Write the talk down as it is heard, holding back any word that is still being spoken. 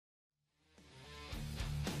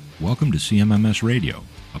Welcome to CMMS Radio,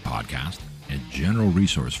 a podcast and general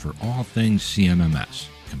resource for all things CMMS,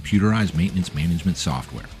 computerized maintenance management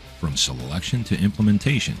software, from selection to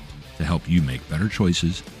implementation to help you make better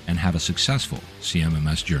choices and have a successful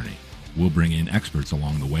CMMS journey. We'll bring in experts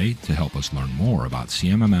along the way to help us learn more about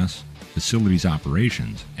CMMS, facilities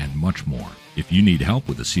operations, and much more. If you need help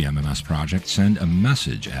with a CMMS project, send a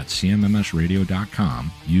message at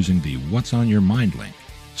cmmsradio.com using the What's on Your Mind link.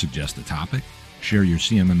 Suggest a topic, share your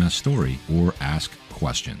CMMS story, or ask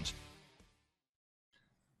questions.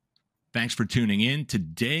 Thanks for tuning in.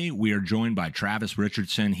 Today, we are joined by Travis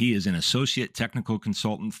Richardson. He is an associate technical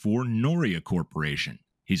consultant for Noria Corporation.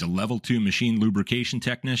 He's a level 2 machine lubrication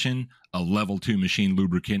technician, a level 2 machine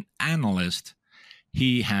lubricant analyst.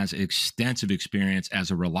 He has extensive experience as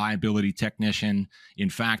a reliability technician. In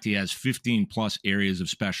fact, he has 15 plus areas of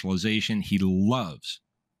specialization. He loves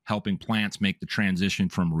helping plants make the transition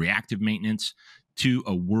from reactive maintenance to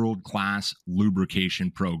a world-class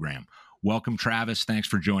lubrication program. Welcome, Travis. Thanks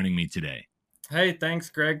for joining me today. Hey, thanks,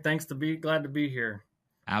 Greg. Glad to be here.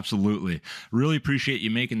 Absolutely. Really appreciate you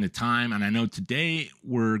making the time. And I know today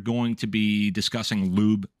we're going to be discussing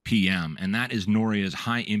LubePM, and that is Noria's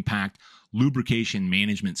high-impact lubrication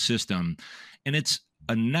management system. And it's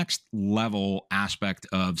a next level aspect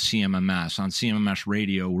of CMMS. On CMMS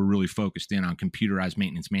Radio, we're really focused in on computerized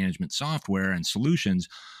maintenance management software and solutions,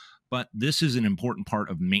 but this is an important part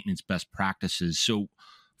of maintenance best practices. So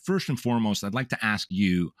first and foremost, I'd like to ask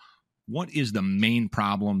you, what is the main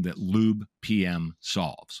problem that LubePM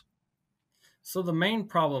solves? So the main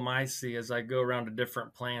problem I see as I go around to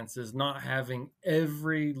different plants is not having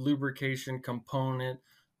every lubrication component,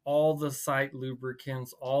 all the site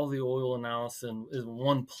lubricants, all the oil analysis in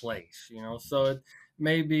one place, So it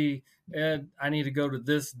may be, I need to go to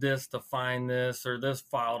this disk to find this or this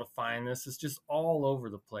file to find this. It's just all over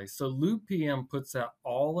the place. So LubePM puts that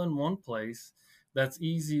all in one place. That's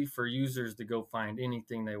easy for users to go find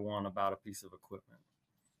anything they want about a piece of equipment.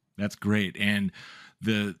 That's great. And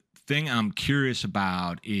the thing I'm curious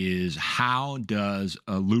about is, how does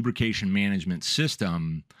a lubrication management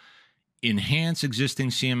system enhance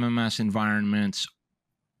existing CMMS environments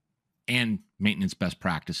and maintenance best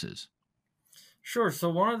practices? Sure.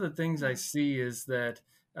 So one of the things I see is that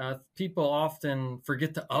people often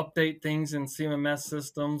forget to update things in CMMS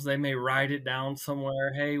systems. They may write it down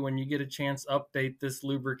somewhere. Hey, when you get a chance, update this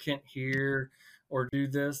lubricant here or do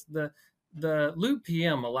this. The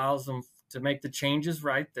LubePM allows them to make the changes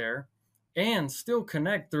right there and still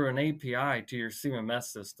connect through an API to your CMMS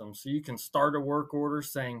system. So you can start a work order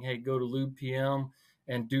saying, hey, go to LubePM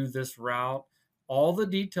and do this route. All the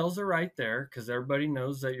details are right there because everybody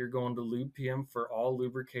knows that you're going to LubePM for all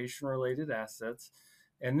lubrication-related assets.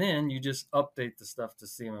 And then you just update the stuff to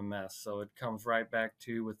CMMS. So it comes right back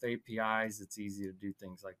to, with APIs, it's easy to do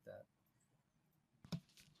things like that.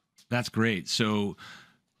 That's great. So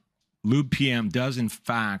LubePM does, in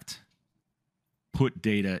fact, put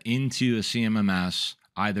data into a CMMS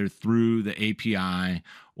either through the API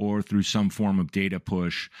or through some form of data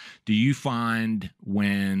push. Do you find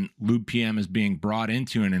when LubePM is being brought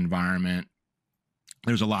into an environment,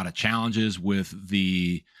 there's a lot of challenges with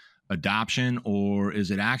the adoption, or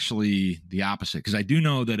is it actually the opposite? Because I do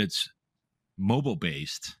know that it's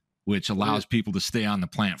mobile-based, which allows people to stay on the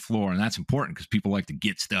plant floor, and that's important because people like to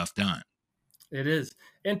get stuff done. It is.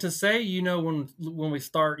 And to say, when we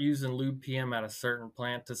start using LubePM at a certain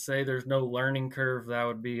plant, to say there's no learning curve, that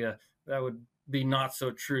would be not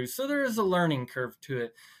so true. So there is a learning curve to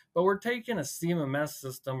it. But we're taking a CMMS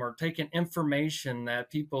system or taking information that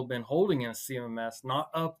people have been holding in a CMMS,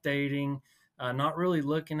 not updating, not really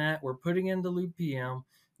looking at. We're putting into LubePM.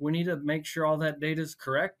 We need to make sure all that data is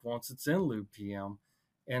correct once it's in LubePM.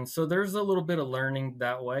 And so there's a little bit of learning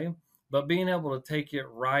that way. But being able to take it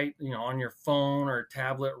right, on your phone or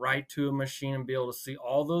tablet right to a machine and be able to see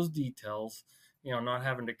all those details, not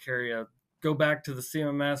having to go back to the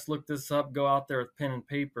CMMS, look this up, go out there with pen and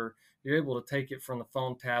paper. You're able to take it from the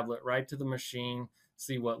phone, tablet, right to the machine,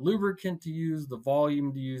 see what lubricant to use, the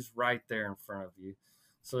volume to use right there in front of you.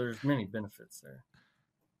 So there's many benefits there.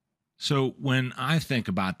 So when I think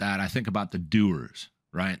about that, I think about the doers,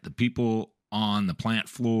 right? The people on the plant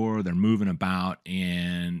floor, they're moving about,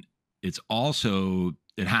 and it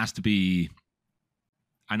has to be,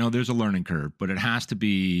 I know there's a learning curve, but it has to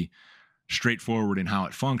be straightforward in how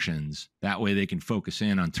it functions. That way they can focus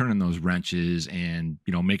in on turning those wrenches and,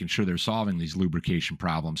 making sure they're solving these lubrication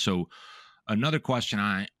problems. So another question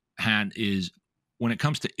I had is, when it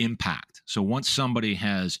comes to impact. So once somebody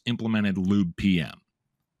has implemented LubePM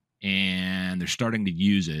and they're starting to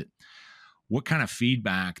use it, what kind of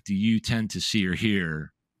feedback do you tend to see or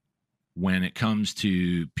hear when it comes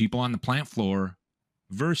to people on the plant floor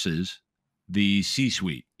versus the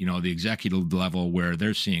C-suite, the executive level where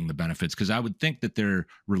they're seeing the benefits? Because I would think that they're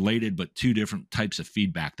related, but two different types of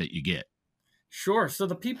feedback that you get. Sure. So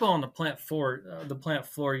the people on the plant floor,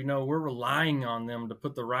 we're relying on them to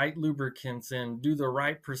put the right lubricants in, do the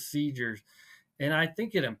right procedures. And I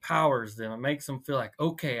think it empowers them. It makes them feel like,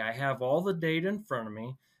 okay, I have all the data in front of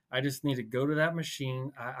me. I just need to go to that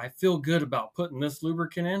machine. I feel good about putting this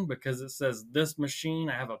lubricant in because it says this machine.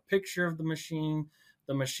 I have a picture of the machine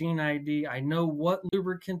ID. I know what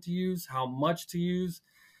lubricant to use, how much to use.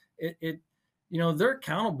 They're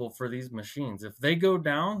accountable for these machines. If they go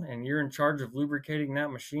down and you're in charge of lubricating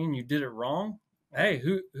that machine, you did it wrong. Hey,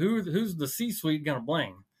 who's the C-suite going to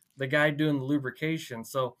blame? The guy doing the lubrication.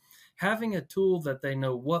 So having a tool that they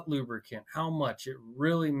know what lubricant, how much, it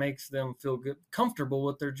really makes them feel good, comfortable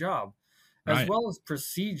with their job, as Right. well as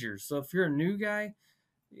procedures. So if you're a new guy,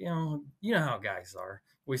 you know how guys are.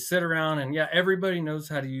 We sit around and everybody knows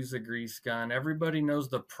how to use a grease gun. Everybody knows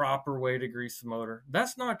the proper way to grease the motor.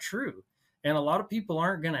 That's not true. And a lot of people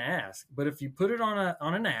aren't going to ask. But if you put it on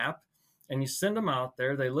an app and you send them out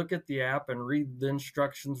there, they look at the app and read the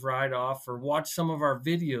instructions right off or watch some of our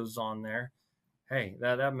videos on there. Hey,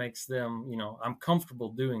 that makes them, I'm comfortable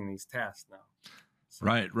doing these tasks now. So.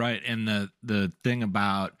 Right. And the thing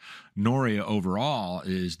about Noria overall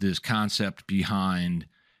is this concept behind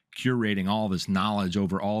curating all this knowledge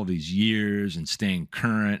over all these years and staying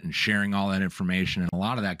current and sharing all that information. And a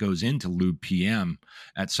lot of that goes into LubePM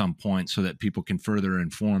at some point so that people can further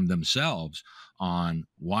inform themselves on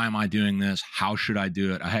why am I doing this? How should I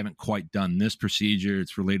do it? I haven't quite done this procedure.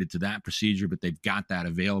 It's related to that procedure, but they've got that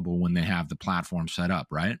available when they have the platform set up,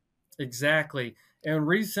 right? Exactly. And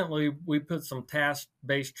recently we put some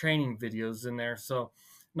task-based training videos in there. So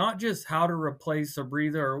not just how to replace a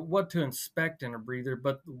breather or what to inspect in a breather,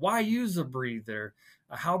 but why use a breather,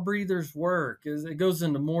 how breathers work. It goes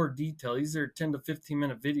into more detail. These are 10 to 15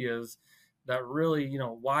 minute videos that really,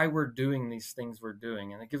 why we're doing these things we're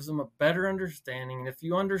doing. And it gives them a better understanding. And if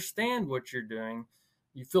you understand what you're doing,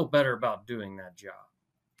 you feel better about doing that job.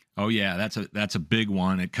 Oh yeah, that's a big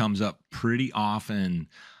one. It comes up pretty often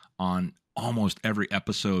on almost every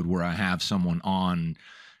episode where I have someone on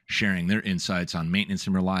sharing their insights on maintenance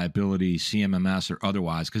and reliability, CMMS or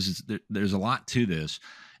otherwise, because there's a lot to this.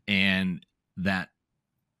 And that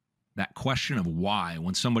question of why,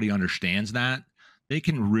 when somebody understands that, they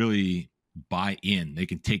can really buy in, they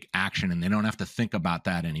can take action, and they don't have to think about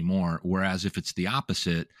that anymore. Whereas if it's the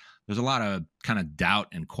opposite, there's a lot of kind of doubt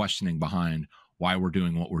and questioning behind why we're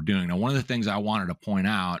doing what we're doing. Now, one of the things I wanted to point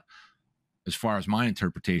out as far as my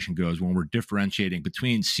interpretation goes, when we're differentiating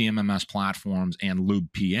between CMMS platforms and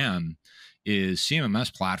LubePM, is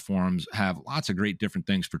CMMS platforms have lots of great different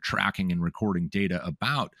things for tracking and recording data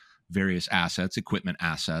about various assets, equipment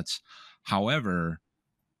assets. However,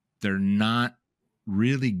 they're not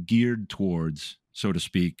really geared towards, so to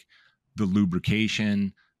speak, the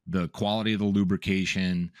lubrication, the quality of the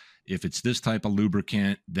lubrication. If it's this type of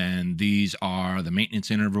lubricant, then these are the maintenance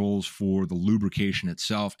intervals for the lubrication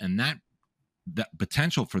itself. And that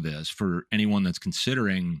potential for this, for anyone that's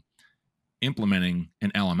considering implementing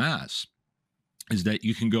an LMS, is that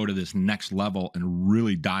you can go to this next level and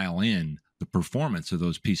really dial in the performance of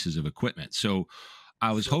those pieces of equipment. So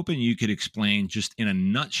I was hoping you could explain just in a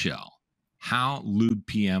nutshell how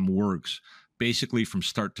LubePM works basically from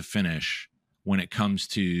start to finish when it comes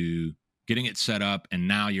to getting it set up and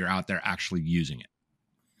now you're out there actually using it.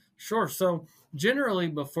 Sure. So generally,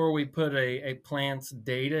 before we put a plant's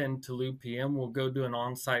data into LubePM, we'll go do an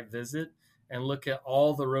on-site visit and look at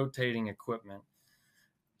all the rotating equipment.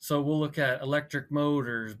 So we'll look at electric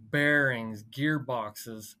motors, bearings,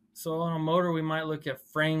 gearboxes. So on a motor, we might look at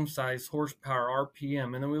frame size, horsepower,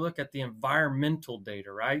 RPM, and then we look at the environmental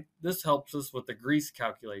data, right? This helps us with the grease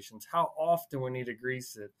calculations. How often we need to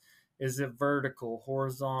grease it? Is it vertical,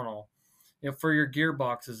 horizontal? For your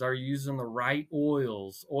gearboxes, are you using the right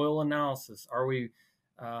oils? Oil analysis. Are we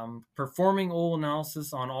performing oil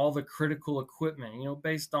analysis on all the critical equipment,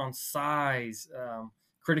 based on size,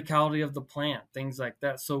 criticality of the plant, things like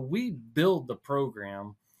that. So we build the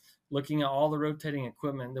program looking at all the rotating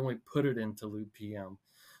equipment, then we put it into LubePM.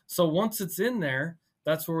 So once it's in there,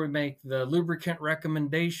 that's where we make the lubricant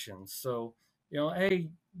recommendations. So, hey,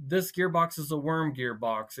 this gearbox is a worm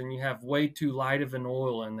gearbox and you have way too light of an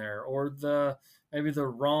oil in there, or maybe the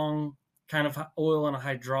wrong kind of oil in a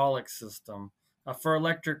hydraulic system. For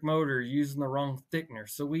electric motor, using the wrong thickener.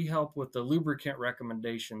 So we help with the lubricant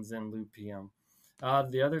recommendations in LubePM.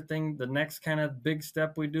 The other thing, the next kind of big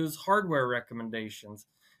step we do is hardware recommendations.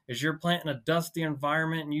 Is your plant in a dusty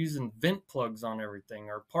environment and using vent plugs on everything,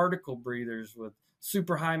 or particle breathers with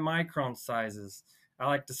super high micron sizes? I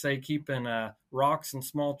like to say keeping rocks and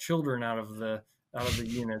small children out of the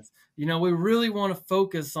units. We really want to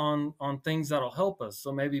focus on things that'll help us.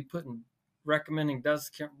 So maybe recommending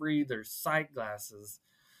desiccant breathers, sight glasses.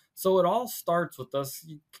 So it all starts with us,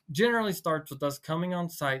 generally starts with us coming on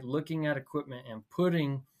site, looking at equipment and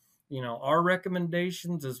putting, our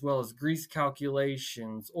recommendations as well as grease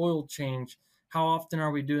calculations, oil change, how often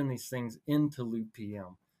are we doing these things into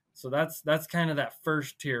LubePM. So that's kind of that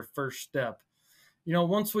first tier, first step.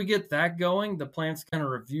 Once we get that going, the plant's going to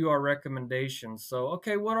review our recommendations. So,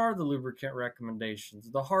 okay, what are the lubricant recommendations?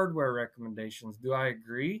 The hardware recommendations? Do I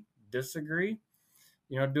agree? Disagree?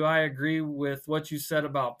 Do I agree with what you said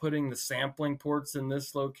about putting the sampling ports in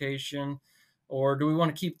this location, or do we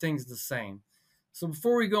want to keep things the same? So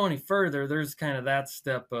before we go any further, there's kind of that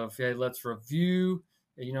step of, hey, let's review.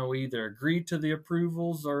 We either agree to the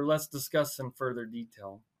approvals or let's discuss in further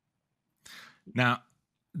detail. Now,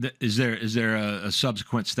 is there a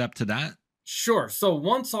subsequent step to that? Sure. So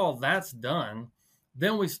once all that's done,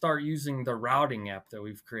 then we start using the routing app that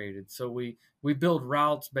we've created. So we build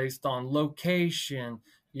routes based on location.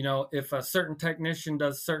 If a certain technician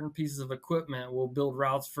does certain pieces of equipment, we'll build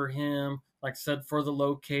routes for him, like I said, for the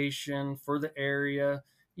location, for the area.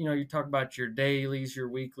 You talk about your dailies, your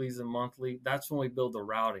weeklies, and monthly. That's when we build the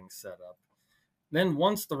routing setup. Then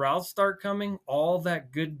once the routes start coming, all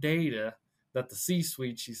that good data that the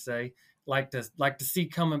C-suite, you say, like to see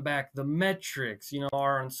coming back, the metrics,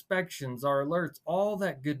 our inspections, our alerts, all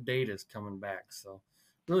that good data is coming back. So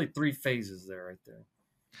really 3 phases there, right there.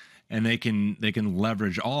 And they can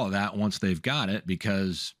leverage all of that once they've got it,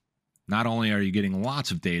 because not only are you getting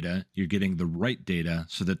lots of data, you're getting the right data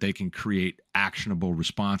so that they can create actionable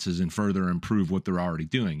responses and further improve what they're already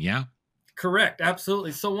doing. Yeah? Correct.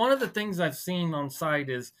 Absolutely. So one of the things I've seen on site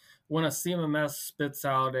is when a CMMS spits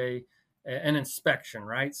out an inspection,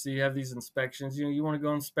 right? So you have these inspections, you want to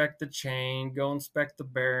go inspect the chain, go inspect the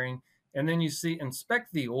bearing, and then you see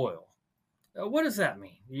inspect the oil. What does that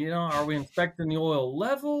mean? Are we inspecting the oil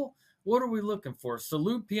level? What are we looking for? So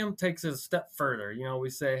LubePM takes it a step further. We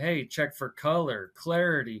say, hey, check for color,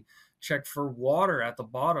 clarity, check for water at the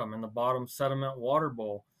bottom in the bottom sediment water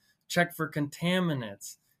bowl, check for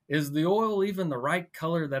contaminants. Is the oil even the right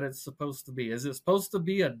color that it's supposed to be? Is it supposed to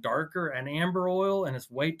be an amber oil and it's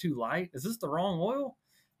way too light? Is this the wrong oil?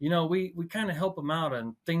 We kind of help them out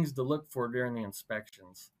on things to look for during the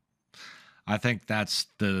inspections. I think that's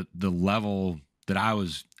the level that I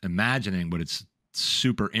was imagining, but it's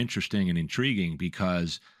super interesting and intriguing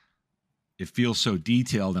because it feels so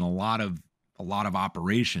detailed, and a lot of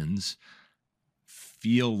operations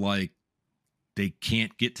feel like they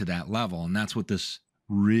can't get to that level. And that's what this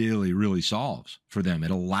really, really solves for them.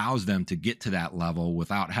 It allows them to get to that level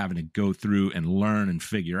without having to go through and learn and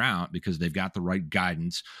figure out, because they've got the right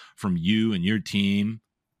guidance from you and your team,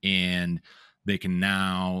 and they can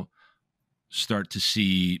now start to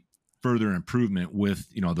see further improvement with,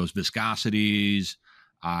 those viscosities.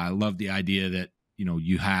 I love the idea that,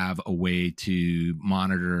 you have a way to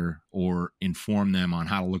monitor or inform them on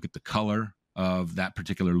how to look at the color of that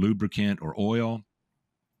particular lubricant or oil.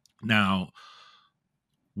 Now,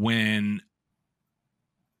 when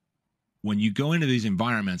you go into these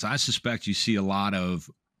environments, I suspect you see a lot of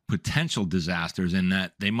potential disasters in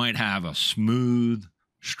that they might have a smooth,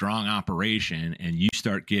 strong operation, and you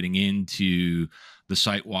start getting into the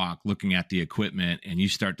site walk, looking at the equipment, and you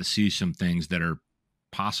start to see some things that are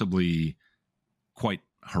possibly quite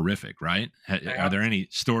horrific, right? Are there any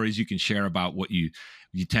stories you can share about what you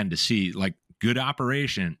tend to see? Like, good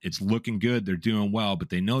operation, it's looking good, they're doing well, but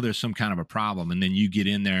they know there's some kind of a problem, and then you get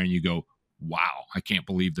in there and you go, wow, I can't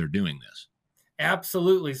believe they're doing this.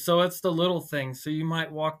 Absolutely. So it's the little things. So you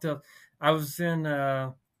might walk up. I was in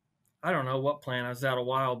I don't know what plant I was at a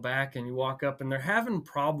while back, and you walk up and they're having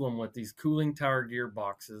problem with these cooling tower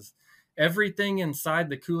gearboxes. Everything inside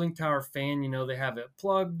the cooling tower fan, they have it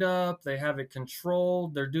plugged up, they have it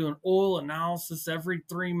controlled, they're doing oil analysis every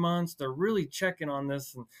 3 months. They're really checking on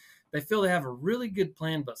this, and they feel they have a really good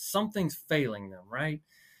plan, but something's failing them, right?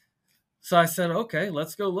 So I said, okay,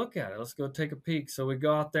 let's go look at it. Let's go take a peek. So we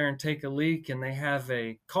go out there and take a leak, and they have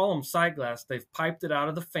a column sight glass. They've piped it out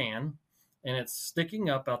of the fan, and it's sticking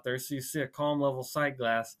up out there. So you see a column level sight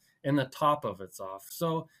glass, and the top of it's off.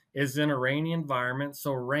 So it's in a rainy environment.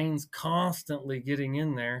 So rain's constantly getting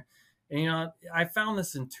in there. And, I found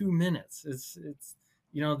this in 2 minutes. It's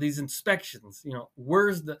these inspections,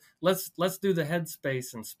 where's let's do the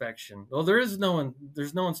headspace inspection. Well, there's no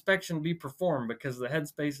inspection to be performed because the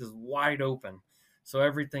headspace is wide open. So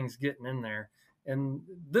everything's getting in there. And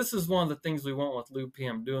this is one of the things we want with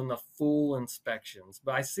LubePM, doing the full inspections.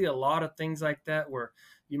 But I see a lot of things like that where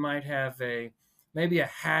you might have maybe a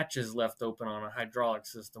hatch is left open on a hydraulic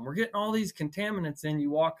system. We're getting all these contaminants in. You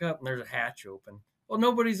walk up and there's a hatch open. Well,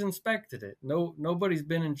 nobody's inspected it. Nobody's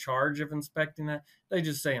been in charge of inspecting that. They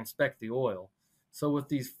just say inspect the oil. So with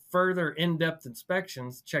these further in-depth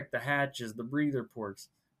inspections, check the hatches, the breather ports.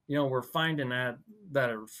 We're finding that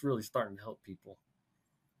it's really starting to help people.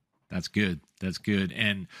 That's good. That's good.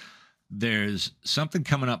 And there's something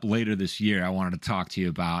coming up later this year I wanted to talk to you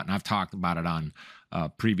about, and I've talked about it on a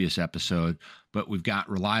previous episode, but we've got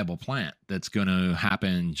Reliable Plant that's going to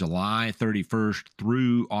happen July 31st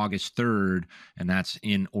through August 3rd, and that's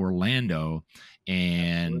in Orlando.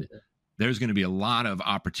 And there's going to be a lot of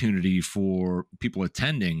opportunity for people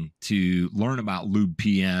attending to learn about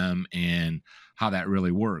LubePM and how that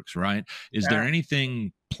really works, right? Is there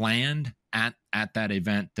anything planned at that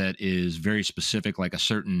event that is very specific, like a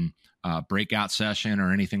certain breakout session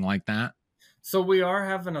or anything like that? So we are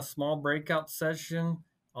having a small breakout session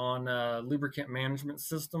on lubricant management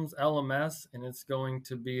systems, LMS, and it's going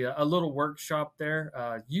to be a little workshop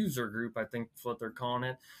there, user group, I think is what they're calling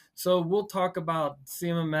it. So we'll talk about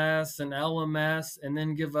CMMS and LMS and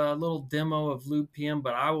then give a little demo of LubePM,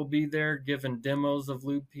 but I will be there giving demos of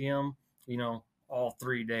LubePM, all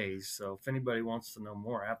 3 days. So if anybody wants to know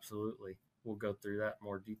more, absolutely, we'll go through that in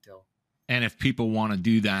more detail. And if people want to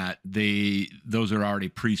do that, those are already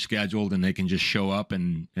pre-scheduled and they can just show up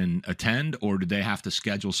and attend, or do they have to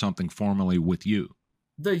schedule something formally with you?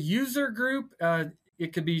 The user group,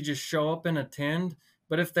 it could be just show up and attend.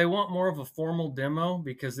 But if they want more of a formal demo,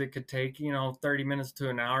 because it could take, 30 minutes to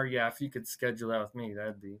an hour, if you could schedule that with me,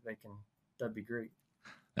 that'd be great.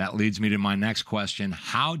 That leads me to my next question.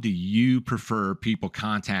 How do you prefer people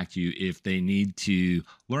contact you if they need to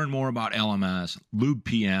learn more about LMS,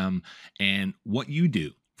 LubePM, and what you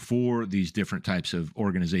do for these different types of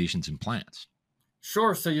organizations and plants?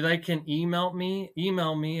 Sure. So they can email me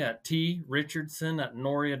at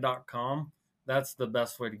trichardson@noria.com. That's the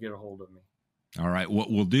best way to get a hold of me. All right. What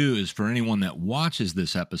we'll do is, for anyone that watches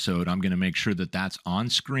this episode, I'm going to make sure that that's on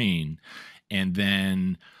screen. And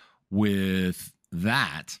then with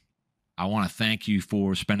that, I want to thank you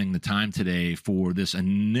for spending the time today for this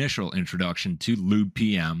initial introduction to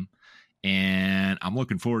LubePM. And I'm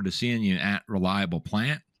looking forward to seeing you at Reliable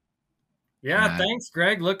Plant. Yeah, thanks,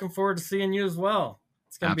 Greg. Looking forward to seeing you as well.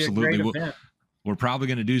 It's going to be a great event. We're probably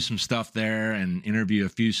going to do some stuff there and interview a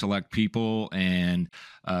few select people. And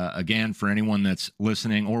again, for anyone that's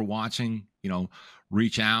listening or watching,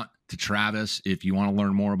 reach out to Travis. If you want to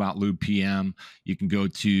learn more about LubePM, you can go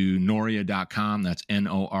to noria.com. That's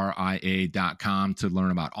NORIA.com to learn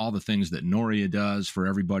about all the things that Noria does for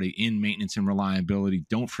everybody in maintenance and reliability.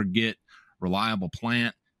 Don't forget Reliable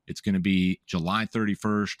Plant. It's going to be July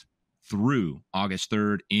 31st through August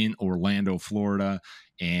 3rd in Orlando, Florida.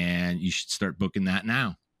 And you should start booking that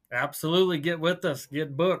now. Absolutely. Get with us.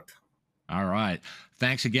 Get booked. All right.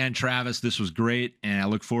 Thanks again, Travis. This was great. And I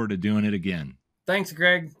look forward to doing it again. Thanks,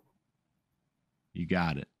 Greg. You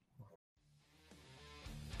got it.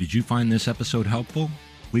 Did you find this episode helpful?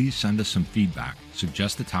 Please send us some feedback,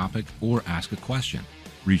 suggest a topic, or ask a question.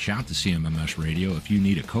 Reach out to CMMS Radio if you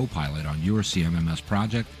need a co-pilot on your CMMS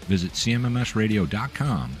project. Visit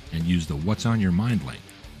cmmsradio.com and use the What's on Your Mind link.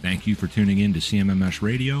 Thank you for tuning in to CMMS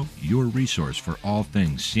Radio, your resource for all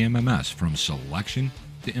things CMMS, from selection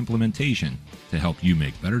to implementation, to help you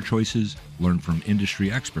make better choices, learn from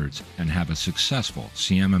industry experts, and have a successful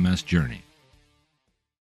CMMS journey.